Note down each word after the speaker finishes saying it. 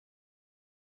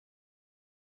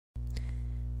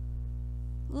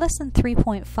Lesson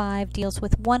 3.5 deals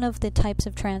with one of the types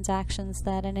of transactions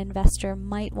that an investor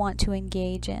might want to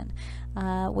engage in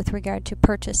with regard to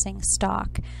purchasing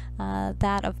stock,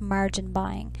 that of margin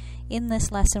buying. In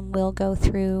this lesson, we'll go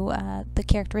through the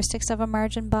characteristics of a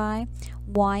margin buy,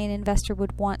 why an investor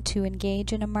would want to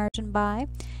engage in a margin buy,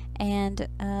 and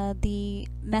the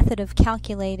method of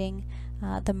calculating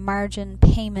the margin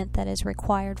payment that is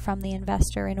required from the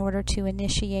investor in order to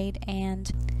initiate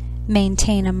and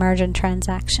maintain a margin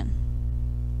transaction.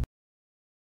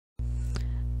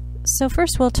 So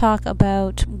first we'll talk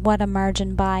about what a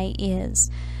margin buy is.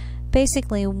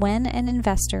 Basically, when an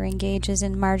investor engages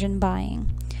in margin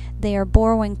buying, they are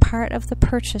borrowing part of the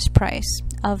purchase price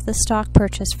of the stock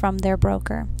purchase from their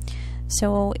broker.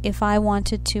 So if I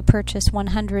wanted to purchase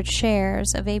 100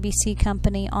 shares of ABC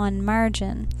Company on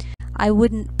margin, I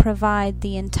wouldn't provide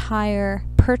the entire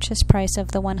purchase price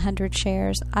of the 100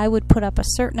 shares. I would put up a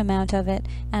certain amount of it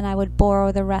and I would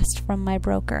borrow the rest from my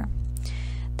broker.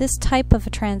 This type of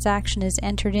a transaction is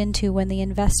entered into when the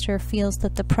investor feels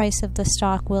that the price of the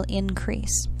stock will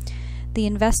increase. The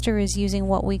investor is using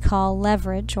what we call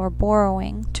leverage or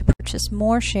borrowing to purchase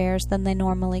more shares than they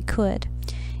normally could.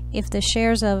 If the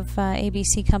shares of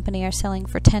ABC Company are selling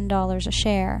for $10 a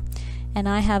share and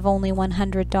I have only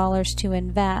 $100 to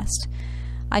invest,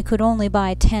 I could only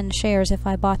buy 10 shares if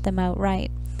I bought them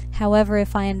outright. However,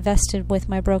 if I invested with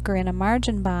my broker in a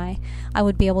margin buy, I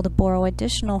would be able to borrow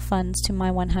additional funds to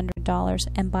my $100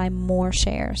 and buy more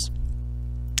shares.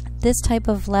 This type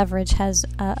of leverage has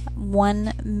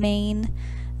one main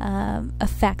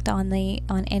effect on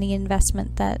any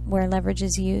investment where leverage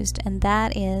is used, and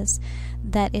that is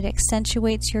that it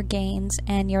accentuates your gains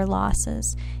and your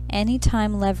losses.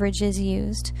 Anytime leverage is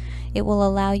used, it will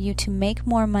allow you to make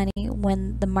more money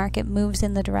when the market moves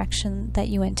in the direction that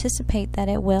you anticipate that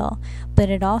it will, but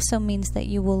it also means that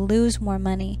you will lose more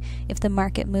money if the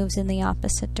market moves in the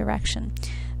opposite direction.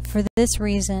 For this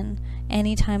reason,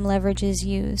 anytime leverage is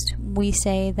used, we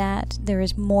say that there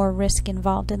is more risk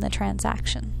involved in the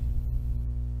transaction.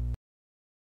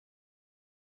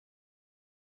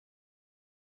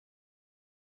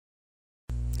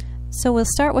 So we'll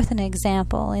start with an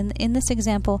example. In this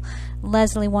example,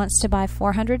 Leslie wants to buy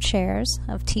 400 shares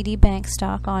of TD Bank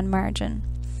stock on margin.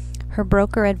 Her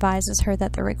broker advises her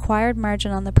that the required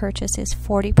margin on the purchase is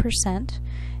 40%,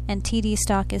 and TD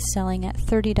stock is selling at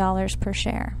 $30 per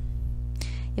share.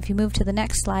 If you move to the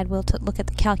next slide, we'll look at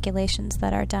the calculations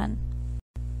that are done.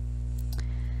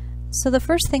 So the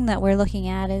first thing that we're looking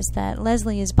at is that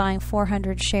Leslie is buying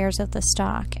 400 shares of the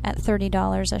stock at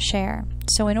 $30 a share.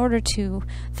 So in order to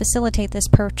facilitate this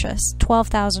purchase,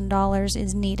 $12,000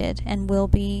 is needed and will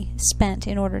be spent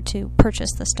in order to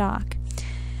purchase the stock.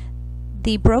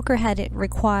 The broker had it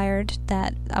required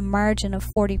that a margin of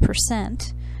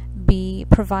 40% be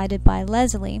provided by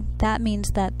Leslie. That means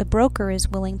that the broker is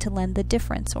willing to lend the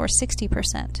difference, or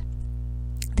 60%.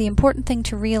 The important thing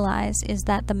to realize is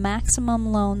that the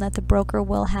maximum loan that the broker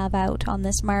will have out on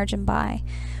this margin buy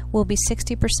will be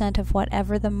 60% of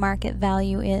whatever the market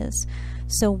value is.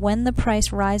 So when the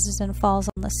price rises and falls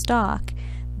on the stock,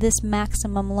 this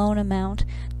maximum loan amount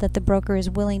that the broker is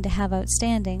willing to have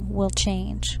outstanding will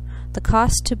change. The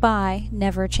cost to buy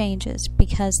never changes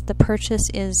because the purchase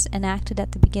is enacted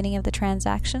at the beginning of the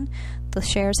transaction. The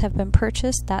shares have been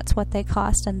purchased, that's what they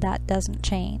cost, and that doesn't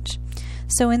change.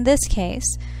 So in this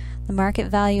case, the market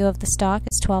value of the stock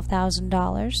is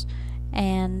 $12,000,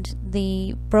 and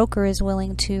the broker is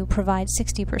willing to provide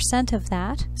 60% of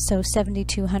that, so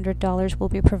 $7,200 will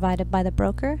be provided by the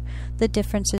broker. The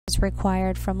difference is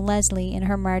required from Leslie in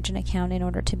her margin account in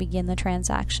order to begin the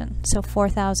transaction, so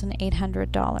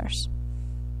 $4,800.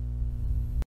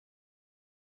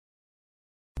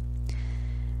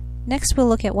 Next, we'll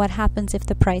look at what happens if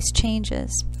the price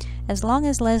changes. As long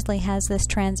as Leslie has this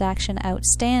transaction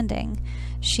outstanding,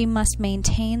 she must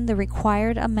maintain the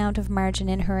required amount of margin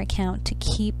in her account to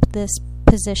keep this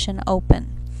position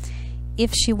open.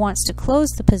 If she wants to close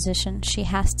the position, she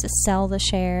has to sell the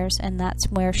shares, and that's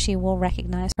where she will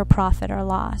recognize her profit or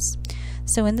loss.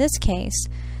 So in this case,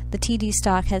 the TD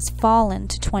stock has fallen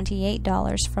to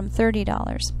 $28 from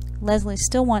 $30. Leslie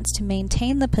still wants to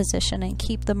maintain the position and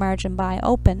keep the margin buy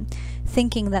open,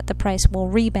 thinking that the price will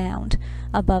rebound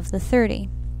above the 30.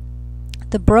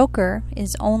 The broker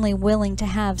is only willing to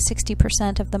have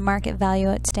 60% of the market value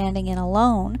outstanding in a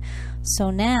loan, so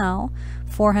now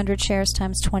 400 shares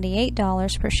times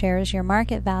 $28 per share is your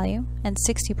market value, and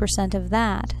 60% of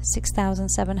that,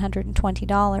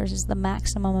 $6,720, is the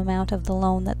maximum amount of the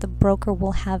loan that the broker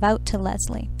will have out to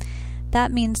Leslie.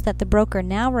 That means that the broker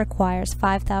now requires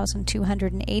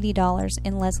 $5,280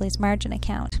 in Leslie's margin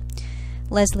account.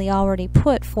 Leslie already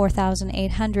put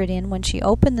 $4,800 in when she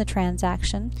opened the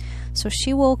transaction, so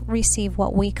she will receive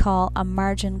what we call a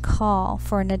margin call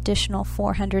for an additional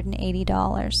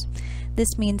 $480.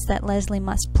 This means that Leslie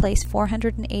must place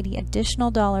 $480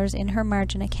 additional dollars in her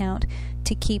margin account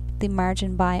to keep the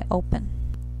margin buy open.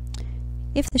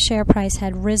 If the share price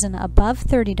had risen above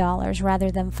 $30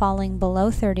 rather than falling below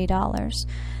 $30,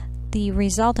 the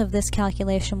result of this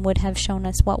calculation would have shown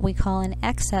us what we call an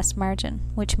excess margin,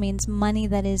 which means money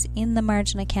that is in the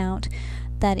margin account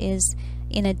that is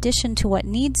in addition to what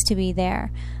needs to be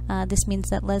there. This means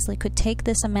that Leslie could take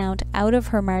this amount out of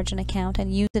her margin account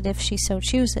and use it if she so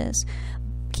chooses,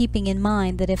 keeping in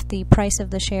mind that if the price of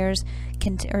the shares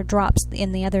drops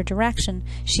in the other direction,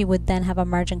 she would then have a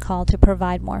margin call to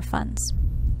provide more funds.